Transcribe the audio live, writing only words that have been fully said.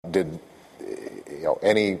Did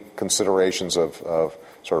any considerations of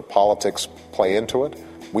sort of politics play into it?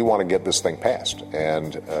 We want to get this thing passed,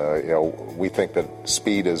 and we think that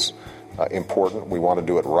speed is important. We want to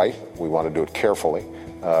do it right. We want to do it carefully,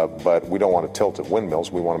 but we don't want to tilt at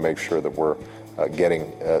windmills. We want to make sure that we're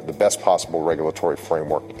getting the best possible regulatory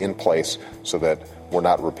framework in place so that we're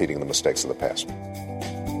not repeating the mistakes of the past.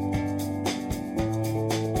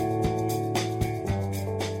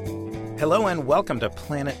 Hello and welcome to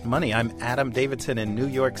Planet Money. I'm Adam Davidson in New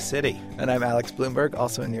York City. And I'm Alex Bloomberg,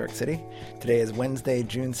 also in New York City. Today is Wednesday,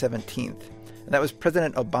 June 17th. And that was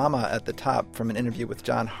President Obama at the top from an interview with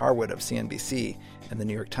John Harwood of CNBC and the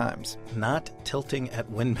New York Times. Not tilting at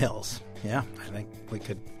windmills. Yeah, I think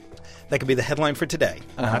that could be the headline for today.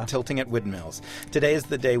 Not tilting at windmills. Today is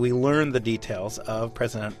the day we learn the details of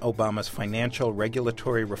President Obama's financial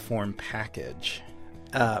regulatory reform package.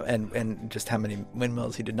 And just how many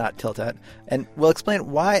windmills he did not tilt at. And we'll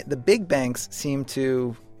explain why the big banks seem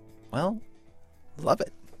to, love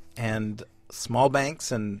it. And small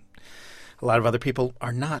banks and a lot of other people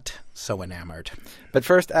are not so enamored. But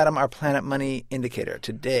first, Adam, our Planet Money indicator.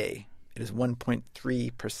 Today, it is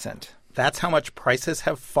 1.3%. That's how much prices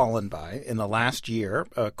have fallen by in the last year,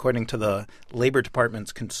 according to the Labor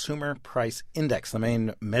Department's Consumer Price Index, the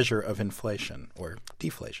main measure of inflation or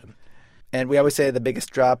deflation. And we always say the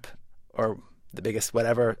biggest drop or the biggest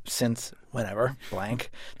whatever since whenever, blank.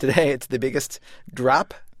 Today, it's the biggest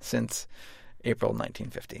drop since April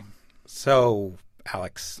 1950. So,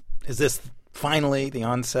 Alex, is this finally the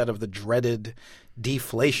onset of the dreaded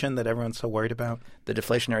deflation that everyone's so worried about? The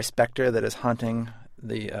deflationary specter that is haunting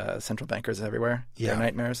the central bankers everywhere. Yeah. Their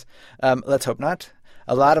nightmares. Let's hope not.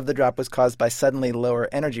 A lot of the drop was caused by suddenly lower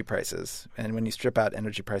energy prices. And when you strip out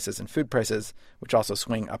energy prices and food prices, which also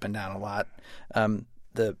swing up and down a lot,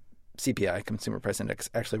 the CPI, Consumer Price Index,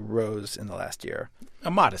 actually rose in the last year. A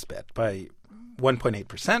modest bit, by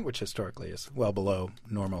 1.8%, which historically is well below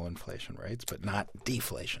normal inflation rates, but not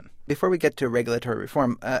deflation. Before we get to regulatory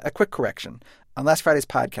reform, a quick correction. On last Friday's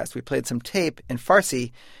podcast, we played some tape in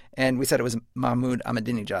Farsi, and we said it was Mahmoud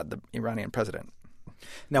Ahmadinejad, the Iranian president.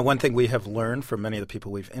 Now, one thing we have learned from many of the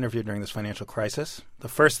people we've interviewed during this financial crisis, the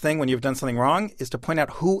first thing when you've done something wrong is to point out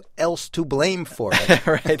who else to blame for it.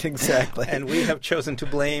 Right, exactly. And we have chosen to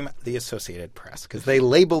blame the Associated Press because they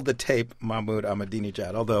labeled the tape Mahmoud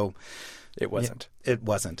Ahmadinejad, although it wasn't. It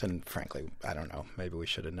wasn't. And frankly, I don't know. Maybe we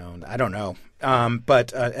should have known. I don't know.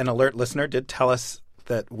 But an alert listener did tell us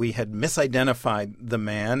that we had misidentified the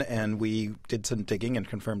man, and we did some digging and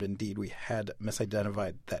confirmed indeed we had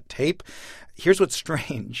misidentified that tape. Here's what's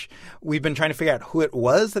strange. We've been trying to figure out who it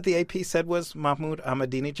was that the AP said was Mahmoud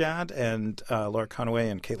Ahmadinejad, and Laura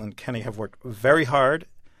Conaway and Caitlin Kenny have worked very hard.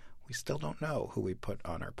 We still don't know who we put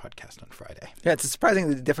on our podcast on Friday. Yeah, it's a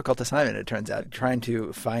surprisingly difficult assignment, it turns out, trying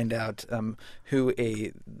to find out who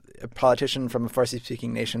a politician from a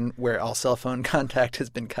Farsi-speaking nation where all cell phone contact has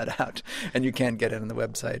been cut out and you can't get it on the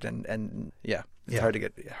website. And it's hard to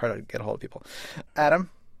get a hold of people. Adam,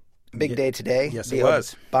 big day today. Yes, it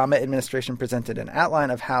was. The Obama administration presented an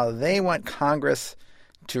outline of how they want Congress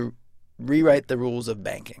to rewrite the rules of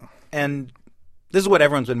banking. And this is what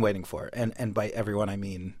everyone's been waiting for. And by everyone, I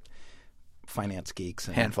mean finance geeks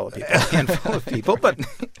and handful of people, but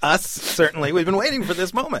us certainly. We've been waiting for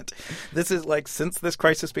this moment. This is like since this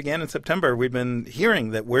crisis began in September, we've been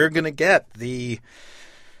hearing that we're going to get the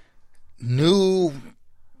new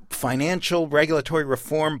financial regulatory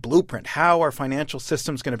reform blueprint, how our financial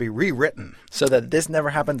system is going to be rewritten. So that this never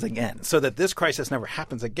happens again. So that this crisis never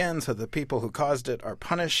happens again, so the people who caused it are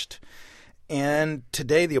punished. And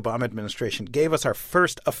today, the Obama administration gave us our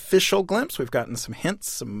first official glimpse. We've gotten some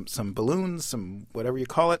hints, some balloons, some whatever you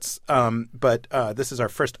call it. But this is our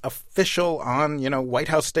first official on, White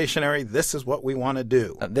House stationery. This is what we want to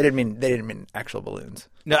do. They didn't mean actual balloons.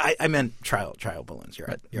 No, I meant trial balloons. You're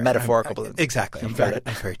right. Metaphorical balloons. Exactly. I'm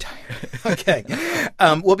very tired. Okay.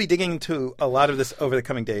 We'll be digging into a lot of this over the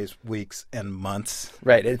coming days, weeks, and months.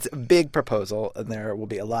 Right. It's a big proposal, and there will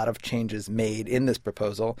be a lot of changes made in this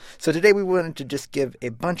proposal. So today we wanted to just give a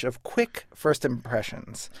bunch of quick first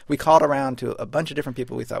impressions. We called around to a bunch of different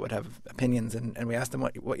people we thought would have opinions, and we asked them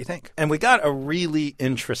what you think. And we got a really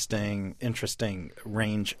interesting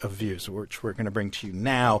range of views, which we're going to bring to you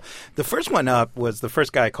now. The first one up was the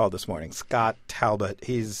first guy I called this morning, Scott Talbot.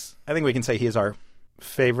 I think we can say he is our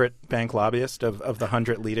favorite bank lobbyist of the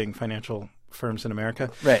 100 leading financial firms in America.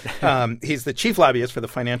 Right. He's the chief lobbyist for the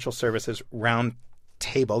Financial Services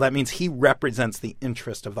Roundtable. That means he represents the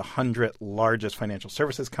interest of the 100 largest financial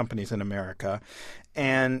services companies in America.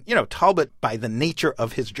 And, Talbot, by the nature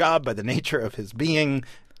of his job, by the nature of his being,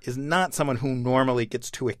 is not someone who normally gets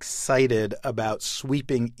too excited about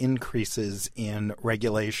sweeping increases in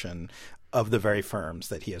regulation of the very firms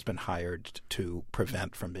that he has been hired to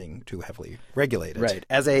prevent from being too heavily regulated. Right.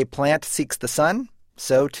 As a plant seeks the sun,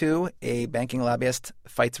 so too a banking lobbyist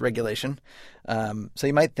fights regulation. So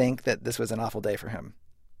you might think that this was an awful day for him.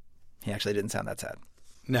 He actually didn't sound that sad.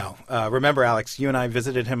 No. Remember, Alex, you and I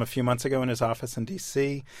visited him a few months ago in his office in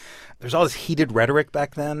D.C. There's all this heated rhetoric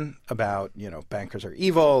back then about, bankers are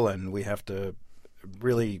evil and we have to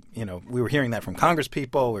really, we were hearing that from Congress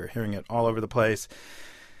people. We were hearing it all over the place.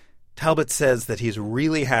 Talbot says that he's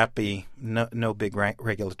really happy no big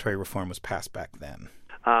regulatory reform was passed back then.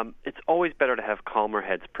 It's always better to have calmer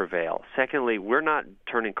heads prevail. Secondly, we're not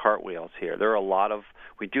turning cartwheels here.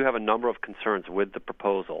 We do have a number of concerns with the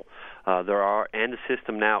proposal. And the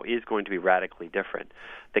system now is going to be radically different.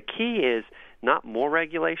 The key is not more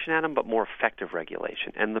regulation, Adam, but more effective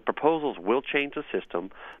regulation. And the proposals will change the system.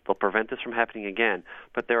 They'll prevent this from happening again.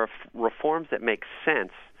 But there are reforms that make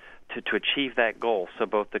sense to achieve that goal, so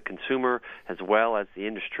both the consumer as well as the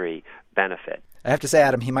industry benefit. I have to say,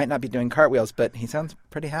 Adam, he might not be doing cartwheels, but he sounds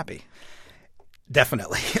pretty happy.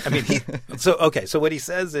 Definitely. I mean, so what he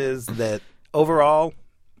says is that overall,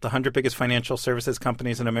 the 100 biggest financial services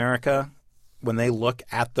companies in America, when they look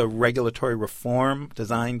at the regulatory reform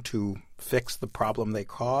designed to fix the problem they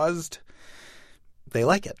caused, they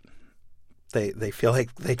like it. They feel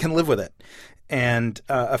like they can live with it. And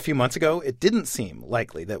a few months ago, it didn't seem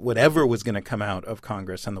likely that whatever was going to come out of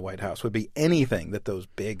Congress and the White House would be anything that those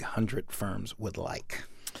big 100 firms would like.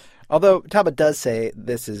 Although Talbot does say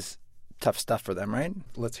this is tough stuff for them, right?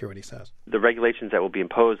 Let's hear what he says. The regulations that will be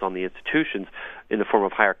imposed on the institutions in the form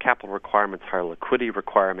of higher capital requirements, higher liquidity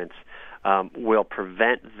requirements, will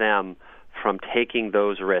prevent them from taking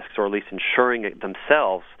those risks, or at least insuring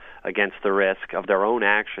themselves against the risk of their own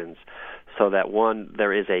actions. So that, one,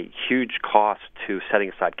 there is a huge cost to setting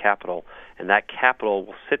aside capital, and that capital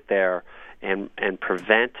will sit there and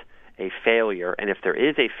prevent a failure. And if there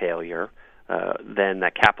is a failure, then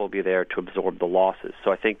that capital will be there to absorb the losses.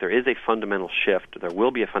 So I think there is a fundamental shift. There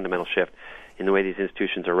will be a fundamental shift in the way these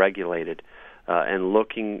institutions are regulated,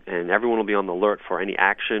 and everyone will be on the alert for any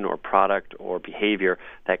action or product or behavior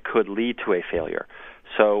that could lead to a failure.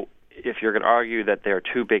 So if you're going to argue that they're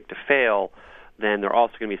too big to fail, then they're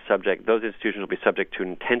also going to be those institutions will be subject to an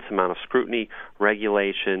intense amount of scrutiny,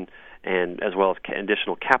 regulation, and as well as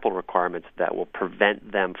additional capital requirements that will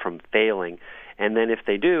prevent them from failing. And then if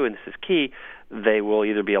they do, and this is key, they will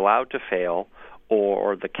either be allowed to fail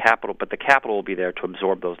or the capital will be there to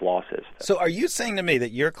absorb those losses. So are you saying to me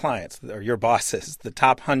that your clients or your bosses, the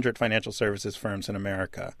top 100 financial services firms in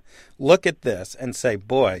America, look at this and say,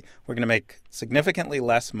 boy, we're going to make significantly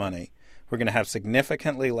less money, we're going to have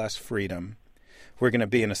significantly less freedom, we're going to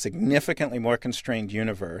be in a significantly more constrained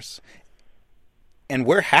universe, and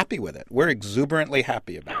we're happy with it. We're exuberantly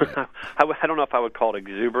happy about it. I don't know if I would call it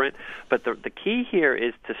exuberant, but the key here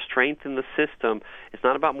is to strengthen the system. It's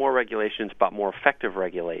not about more regulation, it's about more effective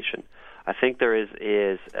regulation. I think there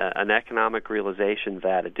is an economic realization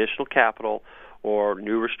that additional capital or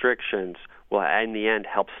new restrictions will, in the end,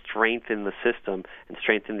 help strengthen the system and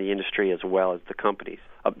strengthen the industry as well as the companies.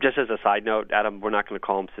 Just as a side note, Adam, we're not going to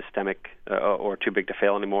call them systemic or too big to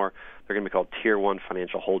fail anymore. They're going to be called Tier 1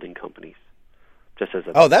 financial holding companies.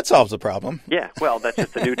 That solves the problem. Yeah, well, that's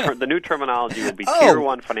just the new terminology will be Tier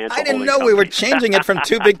 1 financial holding companies. I didn't know we were changing it from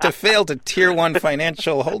too big to fail to Tier 1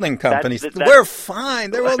 financial holding companies. We're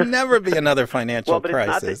fine. There will never be another financial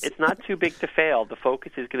crisis. It's not too big to fail. The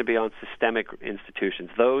focus is going to be on systemic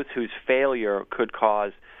institutions, those whose failure could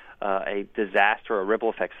cause a disaster or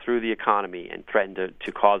ripple effects through the economy and threaten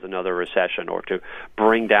to cause another recession or to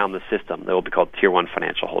bring down the system. They will be called Tier 1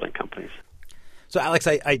 financial holding companies. So, Alex,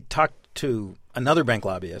 I talked to another bank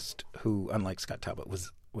lobbyist who, unlike Scott Talbot,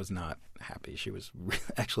 was not happy. She was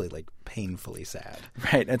actually painfully sad.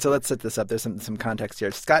 Right. And so let's set this up. There's some context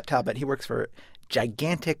here. Scott Talbot, he works for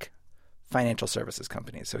gigantic financial services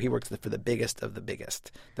companies. So he works for the biggest of the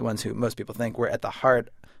biggest, the ones who most people think were at the heart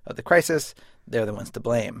of the crisis. They're the ones to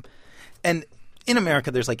blame. And in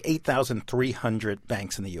America, there's 8,300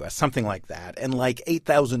 banks in the U.S., something like that. And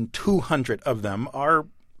 8,200 of them are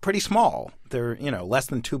pretty small. They're, less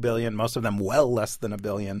than $2 billion, most of them well less than $1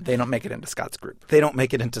 billion. They don't make it into Scott's group. They don't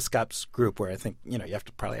make it into Scott's group, where I think, you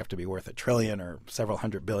probably have to be worth $1 trillion or several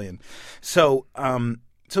hundred billion. So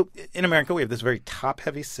in America, we have this very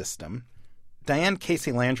top-heavy system. Diane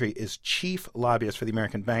Casey Landry is chief lobbyist for the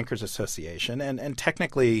American Bankers Association, and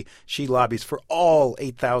technically she lobbies for all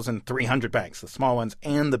 8,300 banks, the small ones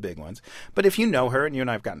and the big ones. But if you know her, and you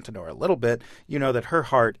and I have gotten to know her a little bit, you know that her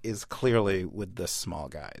heart is clearly with the small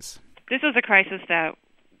guys. This is a crisis that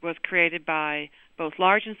was created by both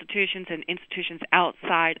large institutions and institutions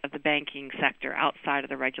outside of the banking sector, outside of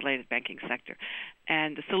the regulated banking sector.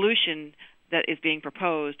 And the solution that is being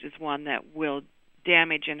proposed is one that will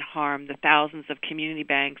damage and harm the thousands of community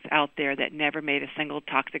banks out there that never made a single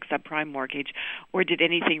toxic subprime mortgage or did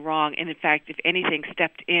anything wrong, and in fact, if anything,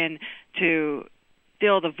 stepped in to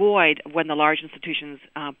fill the void when the large institutions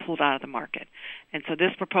pulled out of the market. And so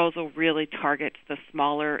this proposal really targets the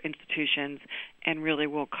smaller institutions and really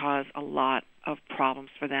will cause a lot of problems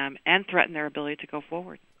for them and threaten their ability to go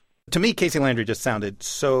forward. To me, Casey Landry just sounded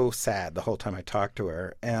so sad the whole time I talked to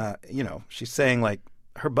her. She's saying, like,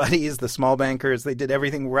 her buddies, the small bankers, they did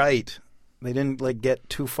everything right. They didn't get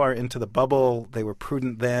too far into the bubble. They were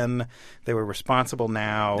prudent then. They were responsible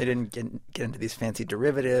now. They didn't get into these fancy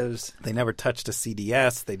derivatives. They never touched a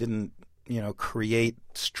CDS. They didn't, create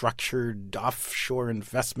structured offshore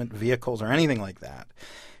investment vehicles or anything like that.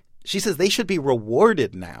 She says they should be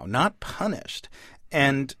rewarded now, not punished.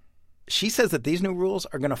 And she says that these new rules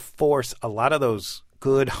are going to force a lot of those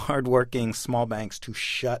good, hardworking small banks to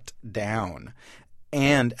shut down.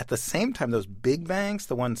 And at the same time, those big banks,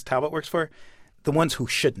 the ones Talbot works for, the ones who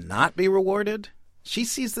should not be rewarded, she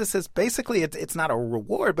sees this as basically it's not a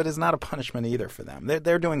reward, but it's not a punishment either for them.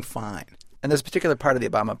 They're doing fine. And there's a particular part of the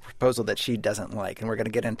Obama proposal that she doesn't like, and we're going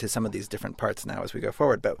to get into some of these different parts now as we go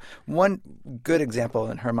forward. But one good example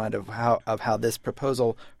in her mind of how this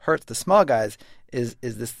proposal hurts the small guys is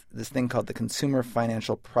this thing called the Consumer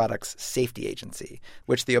Financial Products Safety Agency,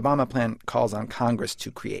 which the Obama plan calls on Congress to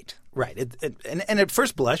create. Right. And at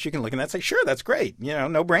first blush, you can look at that and say, sure, that's great.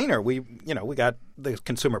 No brainer. We got the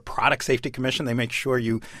Consumer Product Safety Commission. They make sure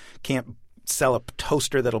you can't sell a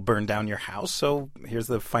toaster that'll burn down your house. So here's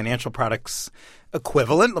the financial products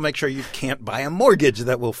equivalent. They'll make sure you can't buy a mortgage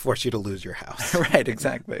that will force you to lose your house. Right,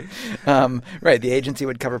 exactly. Right. The agency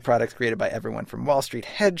would cover products created by everyone from Wall Street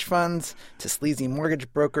hedge funds to sleazy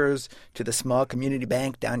mortgage brokers to the small community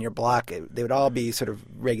bank down your block. They would all be sort of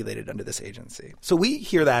regulated under this agency. So we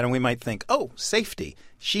hear that and we might think, oh, safety.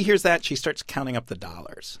 She hears that. She starts counting up the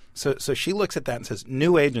dollars. So she looks at that and says,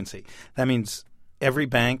 new agency. That means every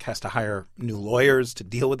bank has to hire new lawyers to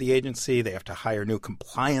deal with the agency. They have to hire new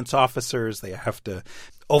compliance officers. They have to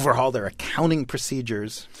overhaul their accounting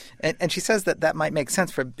procedures. And she says that might make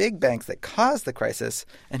sense for big banks that caused the crisis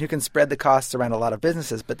and who can spread the costs around a lot of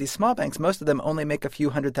businesses. But these small banks, most of them only make a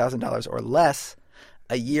few $100,000 or less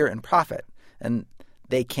a year in profit. And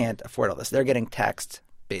they can't afford all this. They're getting taxed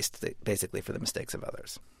basically for the mistakes of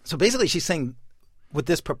others. So basically she's saying what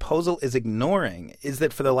this proposal is ignoring is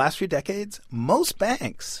that for the last few decades, most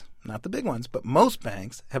banks, not the big ones, but most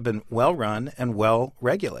banks have been well-run and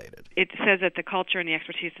well-regulated. It says that the culture and the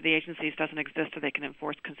expertise of the agencies doesn't exist so they can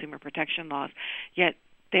enforce consumer protection laws, yet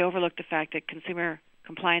they overlook the fact that consumer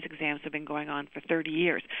compliance exams have been going on for 30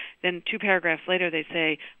 years. Then 2 paragraphs later they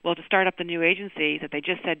say, well, to start up the new agency that they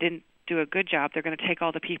just said didn't do a good job, they're going to take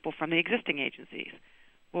all the people from the existing agencies.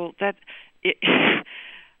 Well,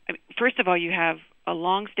 first of all, you have a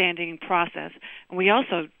long-standing process, and we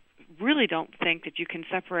also really don't think that you can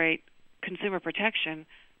separate consumer protection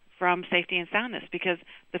from safety and soundness, because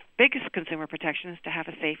the biggest consumer protection is to have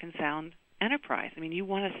a safe and sound enterprise. I mean, you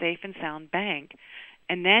want a safe and sound bank,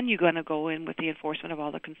 and then you're going to go in with the enforcement of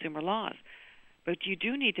all the consumer laws. But you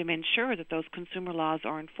do need to ensure that those consumer laws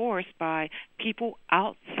are enforced by people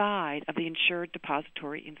outside of the insured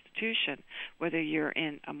depository institution, whether you're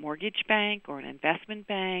in a mortgage bank or an investment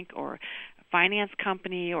bank or a finance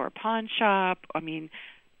company or a pawn shop. I mean,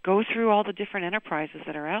 go through all the different enterprises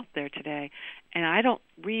that are out there today, and I don't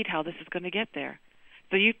read how this is going to get there.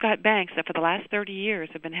 So you've got banks that for the last 30 years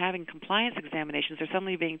have been having compliance examinations. They're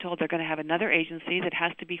suddenly being told they're going to have another agency that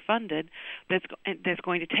has to be funded that's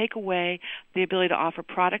going to take away the ability to offer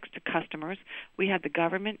products to customers. We have the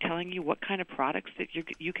government telling you what kind of products that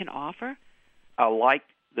you can offer. I like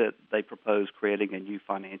that they propose creating a new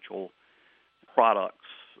financial products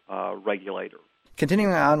regulator.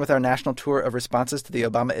 Continuing on with our national tour of responses to the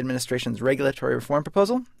Obama administration's regulatory reform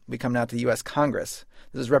proposal, we come now to the U.S. Congress.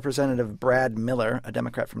 This is Representative Brad Miller, a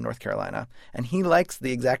Democrat from North Carolina, and he likes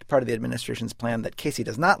the exact part of the administration's plan that Casey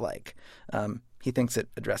does not like. He thinks it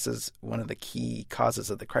addresses one of the key causes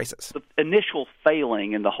of the crisis. The initial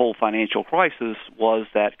failing in the whole financial crisis was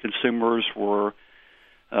that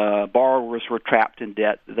borrowers were trapped in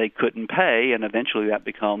debt that they couldn't pay, and eventually that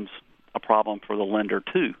becomes a problem for the lender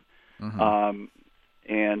too. Mm-hmm.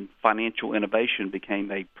 And financial innovation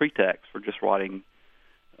became a pretext for just writing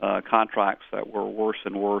contracts that were worse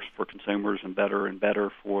and worse for consumers and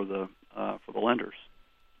better for the lenders.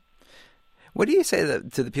 What do you say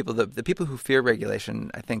to the people? The people who fear regulation,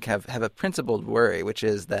 I think, have a principled worry, which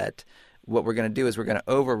is that what we're going to do is we're going to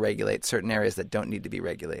over-regulate certain areas that don't need to be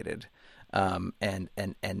regulated. And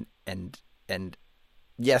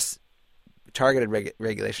yes, targeted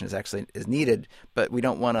regulation is needed, but we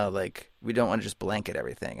don't want to just blanket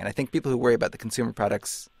everything. And I think people who worry about the consumer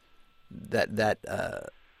products that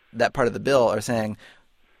part of the bill are saying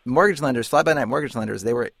mortgage lenders, fly-by-night mortgage lenders,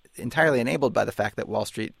 they were entirely enabled by the fact that Wall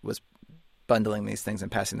Street was bundling these things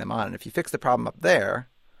and passing them on. And if you fix the problem up there,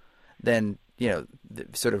 then the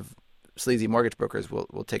sort of sleazy mortgage brokers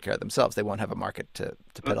will take care of themselves. They won't have a market to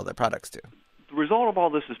peddle their products to. The result of all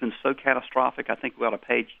this has been so catastrophic. I think we ought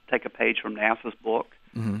to take a page from NASA's book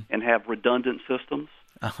and have redundant systems.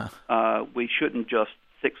 We shouldn't just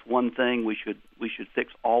fix one thing. We should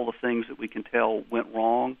fix all the things that we can tell went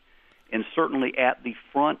wrong. And certainly at the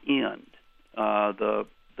front end, the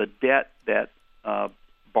debt that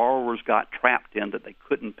borrowers got trapped in that they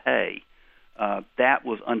couldn't pay, that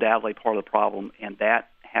was undoubtedly part of the problem, and that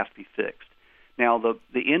has to be fixed. Now,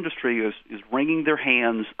 the industry is wringing their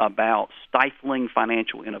hands about stifling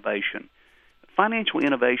financial innovation. Financial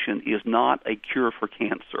innovation is not a cure for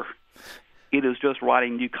cancer. It is just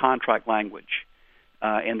writing new contract language.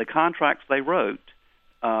 And the contracts they wrote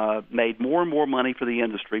made more and more money for the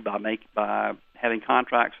industry by having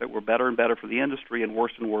contracts that were better and better for the industry and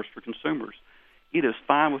worse for consumers. It is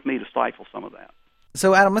fine with me to stifle some of that.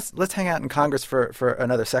 So, Adam, let's hang out in Congress for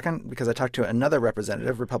another second, because I talked to another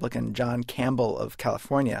representative, Republican John Campbell of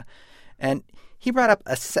California, and he brought up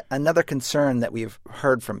another concern that we've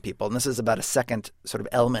heard from people, and this is about a second sort of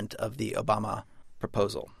element of the Obama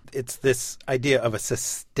proposal. It's this idea of a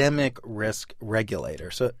systemic risk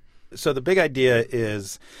regulator. So the big idea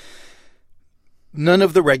is none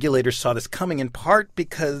of the regulators saw this coming, in part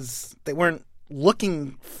because they weren't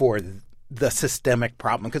looking for the systemic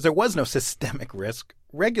problem, because there was no systemic risk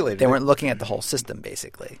regulator. They weren't looking at the whole system,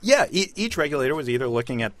 basically. Yeah. Each regulator was either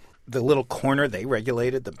looking at the little corner they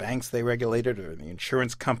regulated, the banks they regulated, or the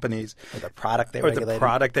insurance companies. Or the product they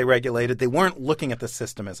regulated. They weren't looking at the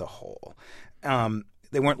system as a whole.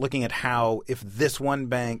 They weren't looking at how if this one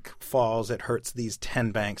bank falls, it hurts these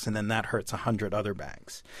 10 banks, and then that hurts 100 other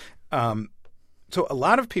banks. So a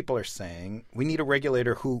lot of people are saying we need a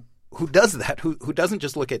regulator who does that, who doesn't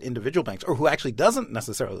just look at individual banks, or who actually doesn't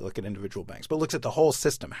necessarily look at individual banks, but looks at the whole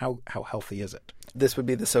system. How healthy is it? This would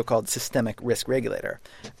be the so-called systemic risk regulator.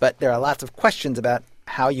 But there are lots of questions about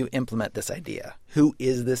how you implement this idea. Who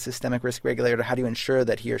is this systemic risk regulator? How do you ensure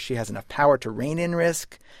that he or she has enough power to rein in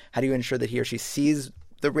risk? How do you ensure that he or she sees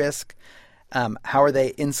the risk? How are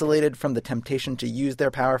they insulated from the temptation to use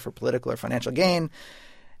their power for political or financial gain?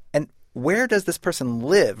 And where does this person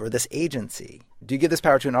live, or this agency? Do you give this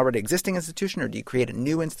power to an already existing institution, or do you create a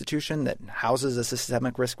new institution that houses a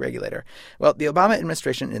systemic risk regulator? Well, the Obama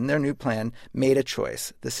administration, in their new plan, made a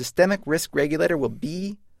choice. The systemic risk regulator will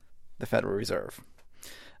be the Federal Reserve.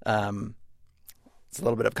 It's a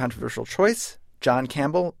little bit of a controversial choice. John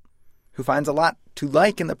Campbell, who finds a lot to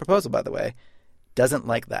like in the proposal, by the way, doesn't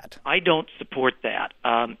like that. I don't support that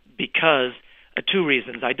because two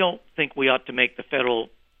reasons. I don't think we ought to make the Federal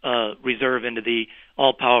Reserve into the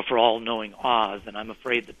all-powerful, all-knowing Oz, and I'm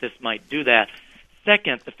afraid that this might do that.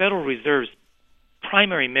 Second, the Federal Reserve's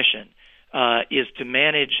primary mission is to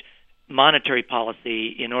manage monetary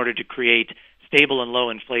policy in order to create stable and low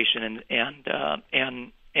inflation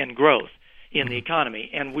and growth in the economy.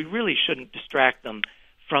 And we really shouldn't distract them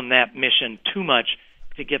from that mission too much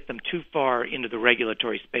to get them too far into the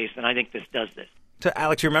regulatory space, and I think this does this. So,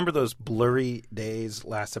 Alex, you remember those blurry days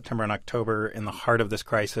last September and October in the heart of this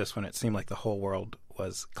crisis when it seemed like the whole world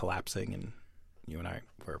was collapsing and you and I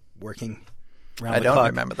were working around the clock? I don't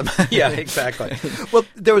remember them. Yeah, exactly. Well,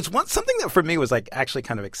 there was something that for me was actually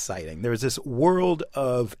kind of exciting. There was this world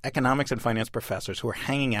of economics and finance professors who were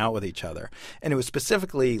hanging out with each other. And it was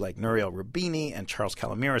specifically like Nouriel Roubini and Charles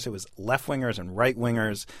Calomiris. It was left-wingers and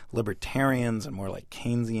right-wingers, libertarians and more like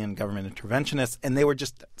Keynesian government interventionists. And they were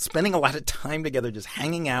just spending a lot of time together just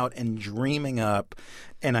hanging out and dreaming up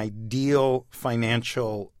an ideal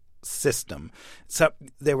financial system. So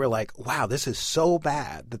they were like, wow, this is so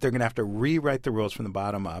bad that they're going to have to rewrite the rules from the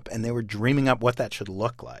bottom up. And they were dreaming up what that should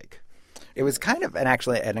look like. It was kind of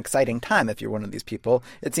actually an exciting time if you're one of these people.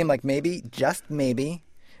 It seemed like maybe, just maybe,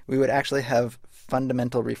 we would actually have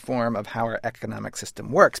fundamental reform of how our economic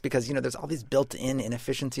system works, because there's all these built-in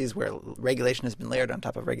inefficiencies where regulation has been layered on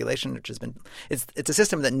top of regulation, which has been it's a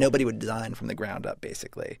system that nobody would design from the ground up,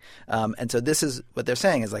 basically. And so this is what they're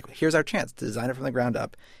saying is here's our chance to design it from the ground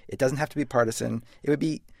up. It doesn't have to be partisan. It would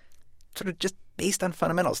be sort of just based on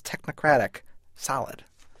fundamentals, technocratic, solid.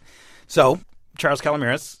 So Charles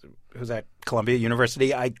Calomiris, who's at Columbia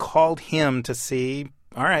University, I called him to see,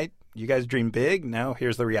 all right, you guys dream big. Now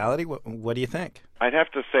here's the reality. What do you think? I'd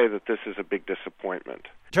have to say that this is a big disappointment.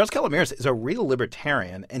 Charles Calomiris is a real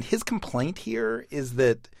libertarian, and his complaint here is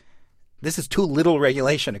that this is too little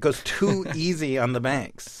regulation. It goes too easy on the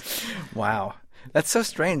banks. Wow. That's so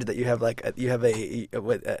strange that you have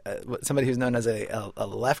somebody who's known as a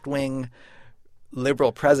left-wing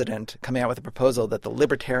liberal president coming out with a proposal that the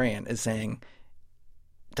libertarian is saying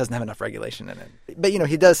doesn't have enough regulation in it. But,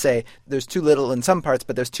 he does say there's too little in some parts,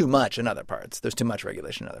 but there's too much in other parts. There's too much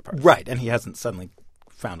regulation in other parts. Right, and he hasn't suddenly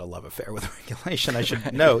found a love affair with regulation, I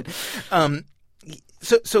should note.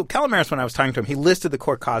 So Calomiris, when I was talking to him, he listed the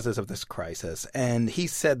core causes of this crisis, and he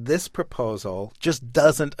said this proposal just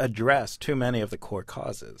doesn't address too many of the core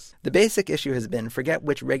causes. The basic issue has been forget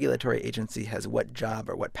which regulatory agency has what job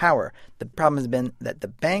or what power. The problem has been that the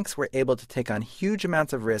banks were able to take on huge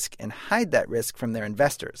amounts of risk and hide that risk from their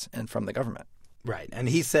investors and from the government. Right, and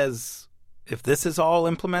he says if this is all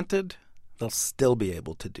implemented, they'll still be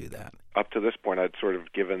able to do that. Up to this point, I'd sort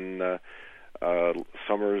of given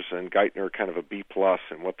Summers and Geithner kind of a B+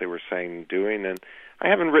 in what they were saying and doing, and I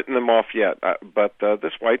haven't written them off yet. But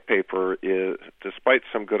this white paper is, despite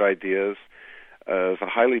some good ideas, is a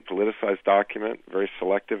highly politicized document, very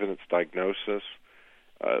selective in its diagnosis.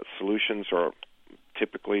 Solutions are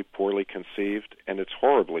typically poorly conceived, and it's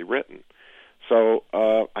horribly written. So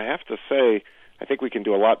I have to say, I think we can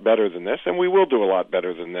do a lot better than this, and we will do a lot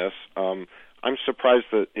better than this. I'm surprised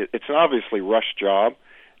that it's an obviously rushed job,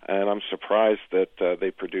 and I'm surprised that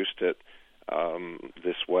they produced it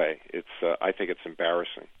this way. I think it's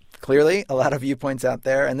embarrassing. Clearly, a lot of viewpoints out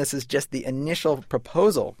there, and this is just the initial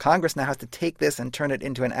proposal. Congress now has to take this and turn it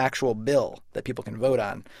into an actual bill that people can vote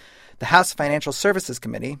on. The House Financial Services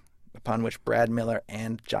Committee, upon which Brad Miller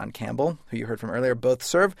and John Campbell, who you heard from earlier, both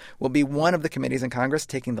serve, will be one of the committees in Congress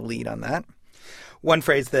taking the lead on that. One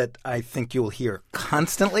phrase that I think you'll hear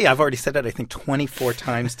constantly, I've already said it, I think 24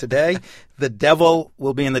 times today, the devil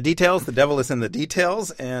will be in the details. The devil is in the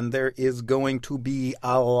details, and there is going to be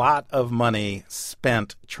a lot of money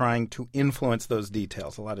spent trying to influence those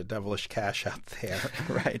details, a lot of devilish cash out there.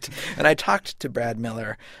 Right. And I talked to Brad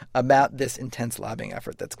Miller about this intense lobbying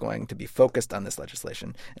effort that's going to be focused on this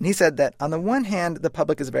legislation. And he said that on the one hand, the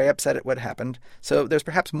public is very upset at what happened, so there's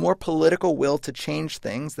perhaps more political will to change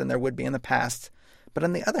things than there would be in the past. But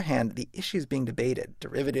on the other hand, the issues being debated,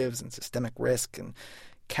 derivatives and systemic risk and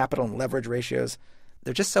capital and leverage ratios,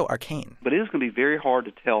 they're just so arcane. But it is going to be very hard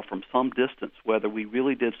to tell from some distance whether we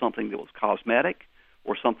really did something that was cosmetic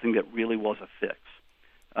or something that really was a fix.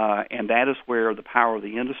 And that is where the power of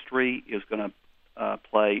the industry is going to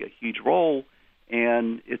play a huge role,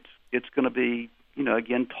 and it's going to be,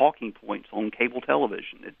 again, talking points on cable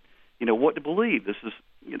television. What to believe. This is,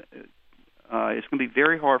 it's going to be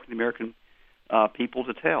very hard for the American people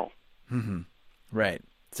to tell. Mm-hmm. Right.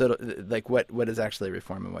 So, like, what is actually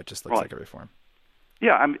reform and what just looks like a reform?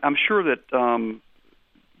 Yeah, I'm sure that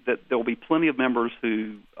that there will be plenty of members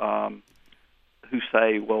who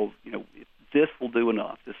say, well, this will do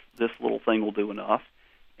enough. This little thing will do enough,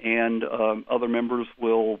 and other members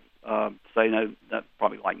will say no. That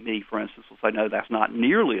probably like me, for instance, will say no. That's not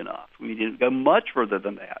nearly enough. We need to go much further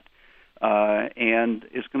than that, and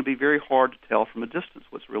it's going to be very hard to tell from a distance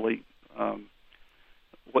what's really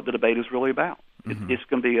what the debate is really about. Mm-hmm. It's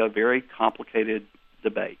going to be a very complicated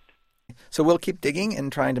debate. So we'll keep digging and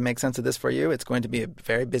trying to make sense of this for you. It's going to be a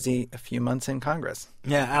very busy few months in Congress.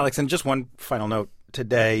 Yeah, Alex, and just one final note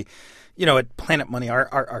today. At Planet Money,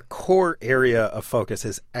 our core area of focus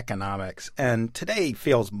is economics, and today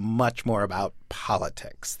feels much more about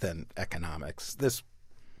politics than economics. This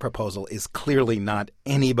proposal is clearly not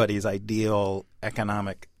anybody's ideal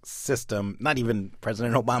economic system, not even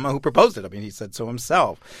President Obama, who proposed it. I mean, he said so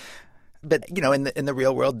himself. But, in the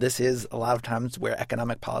real world, this is a lot of times where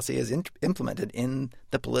economic policy is implemented in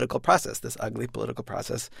the political process, this ugly political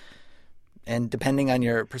process. And depending on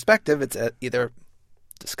your perspective, it's either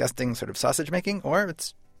disgusting sort of sausage making or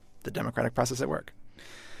it's the democratic process at work.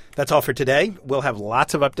 That's all for today. We'll have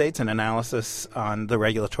lots of updates and analysis on the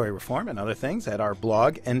regulatory reform and other things at our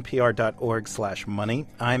blog, npr.org/money.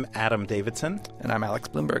 I'm Adam Davidson. And I'm Alex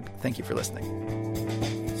Blumberg. Thank you for listening.